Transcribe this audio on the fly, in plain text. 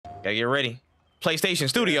Gotta get ready. PlayStation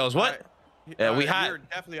Studios, what? Yeah, we hot. You're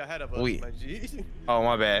definitely ahead of us, my G. Oh,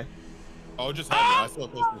 my bad. Oh, just I saw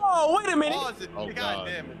PlayStation. Oh, wait a minute. Oh, God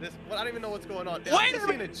damn it. I don't even know what's going on. Wait a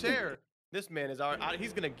minute. A chair. This man is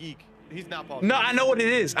he's gonna geek. He's not pausing. No, I know what it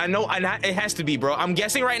is. I know, it has to be, bro. I'm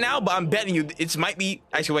guessing right now, but I'm betting you it might be.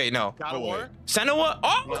 Actually, wait, no. God of War? Senua?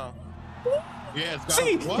 Oh! No. Yeah, it's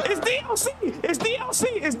See, it's DLC. It's DLC.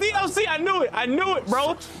 It's DLC. I knew it. I knew it,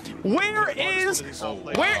 bro. Where is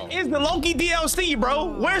the Loki DLC,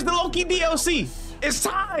 bro? Where's the Loki DLC? It's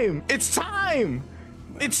time. It's time.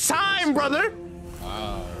 It's time, brother.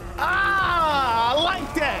 Wow. Ah, I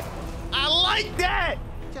like that. I like that.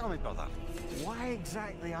 Tell me, brother, why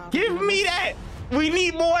exactly are Give me that. We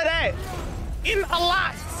need more of that. In a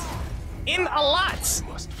lot. In a lot.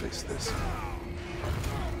 Must face this.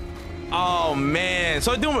 Oh man.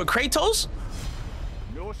 So doing with Kratos?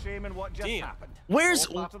 No shame in what just happened. Where's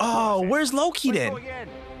where's Loki then?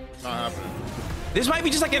 Not happening. This might be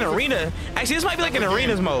just like an arena. Actually, this might be like an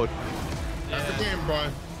arenas mode. That's the game, bro.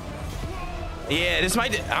 Yeah, this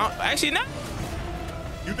might actually not.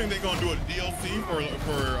 You think they're gonna do a DLC for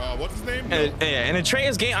what's his name? Yeah, an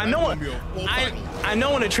Atreus game. I know I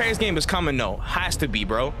know an Atreus game is coming though. Has to be,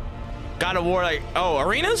 bro. God of War, like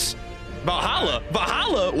arenas? Valhalla.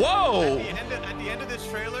 Valhalla. Whoa. At the end of this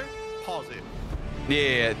trailer, pause it.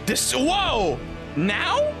 Yeah. Whoa.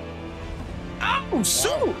 Now? Oh,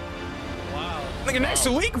 shoot. Wow. Like next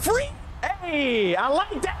week, free. Hey, I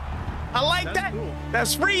like that. I like that. Cool.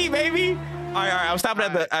 That's free, baby. All right. I'm stopping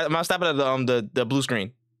at the blue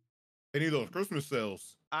screen. Any of those Christmas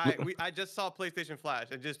sales? I just saw PlayStation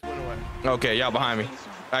Flash. It just went away. Okay, y'all behind me.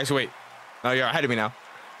 Actually, wait. Oh, you're ahead of me now.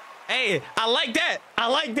 Hey, I like that. I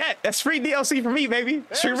like that. That's free DLC for me, baby.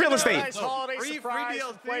 It's free real estate. Nice holiday Free surprise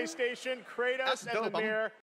DLC. PlayStation, Kratos, and the mirror.